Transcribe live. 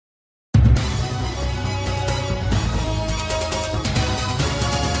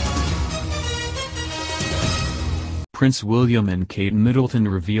Prince William and Kate Middleton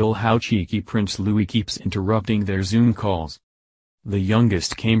reveal how cheeky Prince Louis keeps interrupting their Zoom calls. The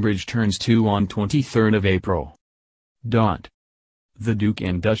youngest Cambridge turns 2 on 23rd of April. The Duke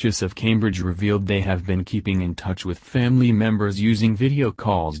and Duchess of Cambridge revealed they have been keeping in touch with family members using video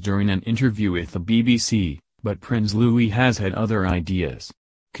calls during an interview with the BBC, but Prince Louis has had other ideas.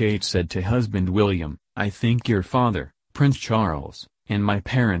 Kate said to husband William, "I think your father, Prince Charles, and my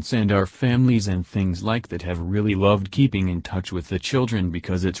parents and our families and things like that have really loved keeping in touch with the children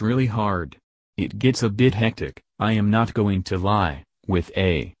because it's really hard. It gets a bit hectic, I am not going to lie, with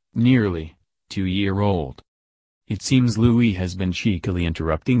a, nearly, 2-year-old. It seems Louis has been cheekily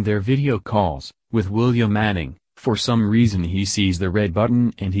interrupting their video calls, with William adding, for some reason he sees the red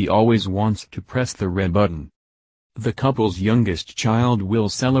button and he always wants to press the red button. The couple's youngest child will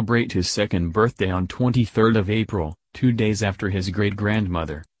celebrate his second birthday on 23rd of April, 2 days after his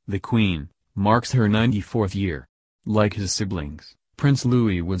great-grandmother, the Queen, marks her 94th year. Like his siblings, Prince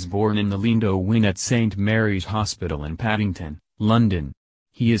Louis was born in the Lindo Wing at St Mary's Hospital in Paddington, London.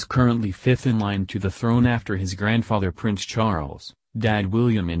 He is currently 5th in line to the throne after his grandfather Prince Charles, Dad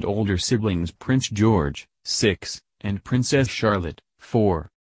William and older siblings Prince George, 6, and Princess Charlotte, 4.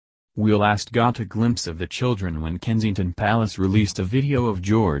 We last got a glimpse of the children when Kensington Palace released a video of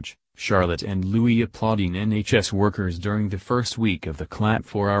George, Charlotte and Louis applauding NHS workers during the first week of the Clap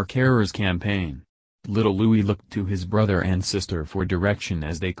for Our Carers campaign. Little Louis looked to his brother and sister for direction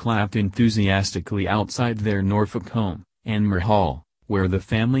as they clapped enthusiastically outside their Norfolk home, Anmer Hall, where the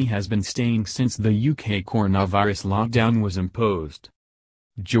family has been staying since the UK coronavirus lockdown was imposed.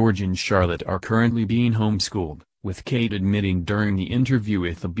 George and Charlotte are currently being homeschooled, with Kate admitting during the interview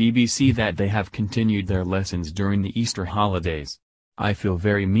with the BBC that they have continued their lessons during the Easter holidays. "I feel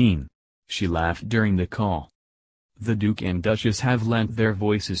very mean," she laughed during the call. The Duke and Duchess have lent their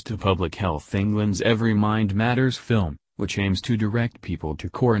voices to Public Health England's Every Mind Matters film, which aims to direct people to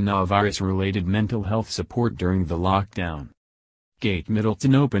coronavirus-related mental health support during the lockdown. Kate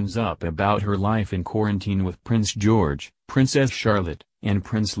Middleton opens up about her life in quarantine with Prince George, Princess Charlotte, and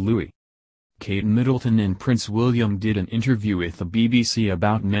Prince Louis. Kate Middleton and Prince William did an interview with the BBC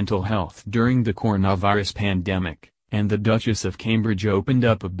about mental health during the coronavirus pandemic, and the Duchess of Cambridge opened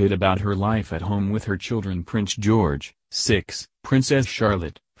up a bit about her life at home with her children Prince George, 6, Princess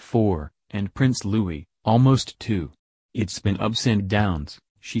Charlotte, 4, and Prince Louis, almost 2. "It's been ups and downs,"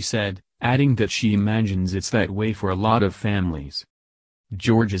 she said, adding that she imagines it's that way for a lot of families.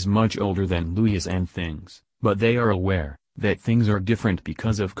 George is much older than Louis and things, but they are aware that things are different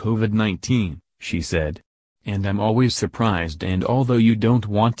because of COVID-19, she said. "And I'm always surprised, and although you don't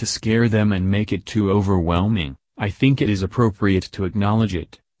want to scare them and make it too overwhelming, I think it is appropriate to acknowledge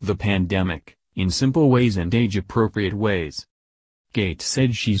it, the pandemic, in simple ways and age-appropriate ways." Kate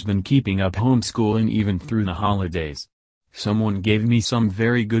said she's been keeping up homeschooling even through the holidays. "Someone gave me some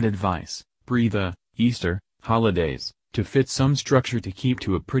very good advice, pre-the Easter holidays, to fit some structure to keep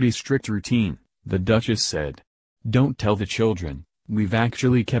to a pretty strict routine," the Duchess said. "Don't tell the children, we've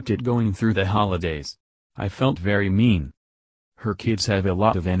actually kept it going through the holidays. I felt very mean." Her kids have a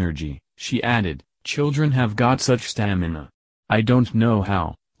lot of energy, she added. "Children have got such stamina. I don't know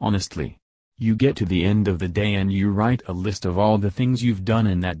how, honestly. You get to the end of the day and you write a list of all the things you've done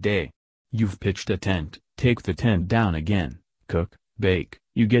in that day. You've pitched a tent, take the tent down again, cook, bake,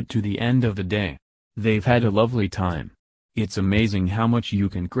 you get to the end of the day. They've had a lovely time. It's amazing how much you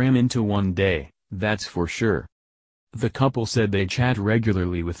can cram into one day, that's for sure." The couple said they chat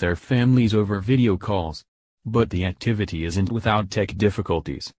regularly with their families over video calls. But the activity isn't without tech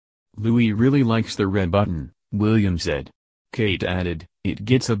difficulties. "Louis really likes the red button," William said. Kate added, "It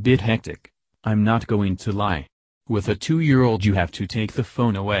gets a bit hectic, I'm not going to lie. With a 2-year-old you have to take the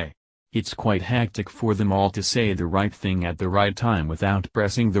phone away. It's quite hectic for them all to say the right thing at the right time without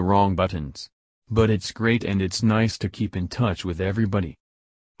pressing the wrong buttons. But it's great and it's nice to keep in touch with everybody."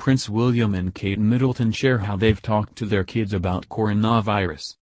 Prince William and Kate Middleton share how they've talked to their kids about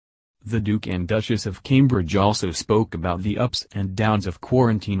coronavirus. The Duke and Duchess of Cambridge also spoke about the ups and downs of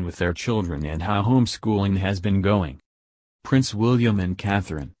quarantine with their children and how homeschooling has been going. Prince William and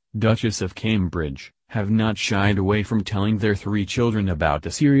Catherine, Duchess of Cambridge, have not shied away from telling their 3 children about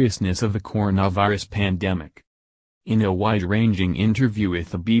the seriousness of the coronavirus pandemic. In a wide-ranging interview with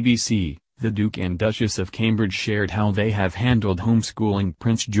the BBC, the Duke and Duchess of Cambridge shared how they have handled homeschooling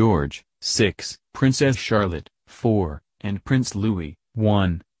Prince George, 6, Princess Charlotte, 4, and Prince Louis,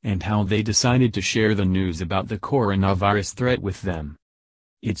 1, and how they decided to share the news about the coronavirus threat with them.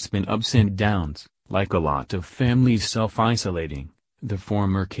 "It's been ups and downs, like a lot of families self-isolating," the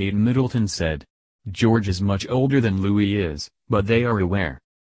former Kate Middleton said. "George is much older than Louis is, but they are aware.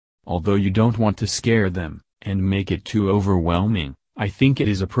 Although you don't want to scare them, and make it too overwhelming. I think it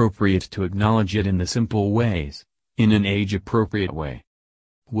is appropriate to acknowledge it in the simple ways, in an age-appropriate way.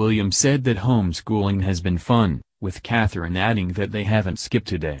 William said that homeschooling has been fun, with Catherine adding that they haven't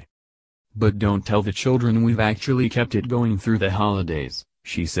skipped a day. "But don't tell the children we've actually kept it going through the holidays,"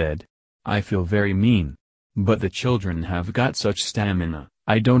 she said. "I feel very mean. But the children have got such stamina,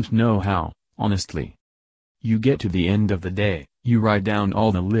 I don't know how, honestly. You get to the end of the day, you write down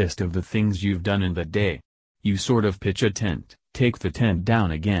all the list of the things you've done in the day. You sort of pitch a tent, take the tent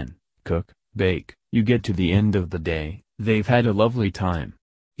down again, cook, bake, you get to the end of the day, they've had a lovely time.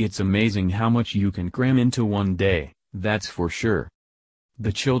 It's amazing how much you can cram into one day, that's for sure."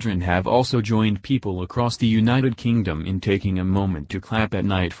 The children have also joined people across the United Kingdom in taking a moment to clap at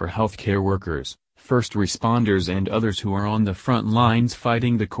night for healthcare workers, first responders and others who are on the front lines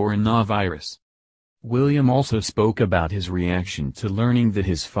fighting the coronavirus. William also spoke about his reaction to learning that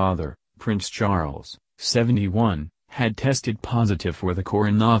his father, Prince Charles, 71, had tested positive for the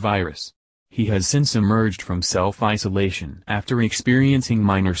coronavirus. He has since emerged from self-isolation after experiencing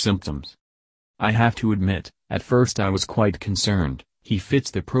minor symptoms. "I have to admit, at first I was quite concerned. He fits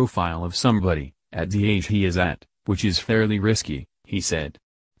the profile of somebody, at the age he is at, which is fairly risky," he said.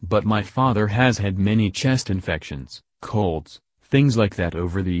 "But my father has had many chest infections, colds, things like that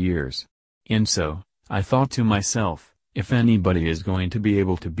over the years. And so, I thought to myself, if anybody is going to be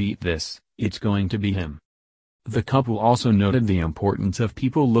able to beat this, it's going to be him." The couple also noted the importance of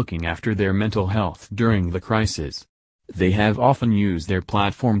people looking after their mental health during the crisis. They have often used their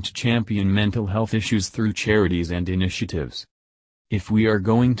platform to champion mental health issues through charities and initiatives. "If we are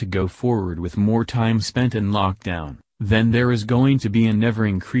going to go forward with more time spent in lockdown, then there is going to be an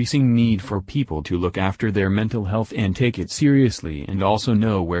ever-increasing need for people to look after their mental health and take it seriously and also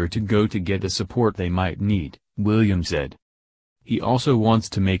know where to go to get the support they might need," William said. He also wants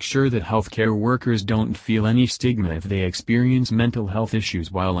to make sure that healthcare workers don't feel any stigma if they experience mental health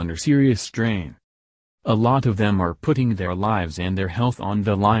issues while under serious strain. "A lot of them are putting their lives and their health on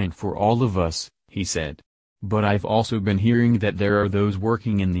the line for all of us," he said. "But I've also been hearing that there are those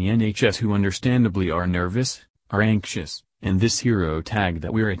working in the NHS who understandably are nervous, are anxious, and this hero tag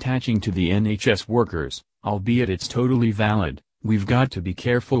that we're attaching to the NHS workers, albeit it's totally valid, we've got to be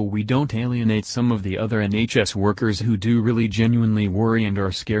careful we don't alienate some of the other NHS workers who do really genuinely worry and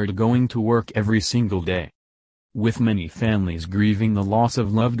are scared going to work every single day." With many families grieving the loss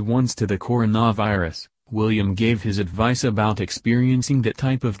of loved ones to the coronavirus, William gave his advice about experiencing that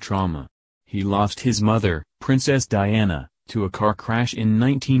type of trauma. He lost his mother, Princess Diana, to a car crash in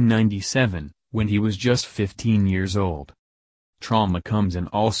 1997, when he was just 15 years old. "Trauma comes in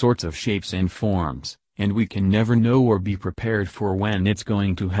all sorts of shapes and forms, and we can never know or be prepared for when it's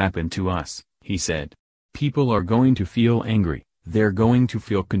going to happen to us," he said. "People are going to feel angry, they're going to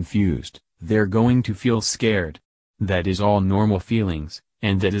feel confused, they're going to feel scared. That is all normal feelings,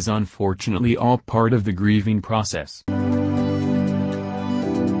 and that is unfortunately all part of the grieving process."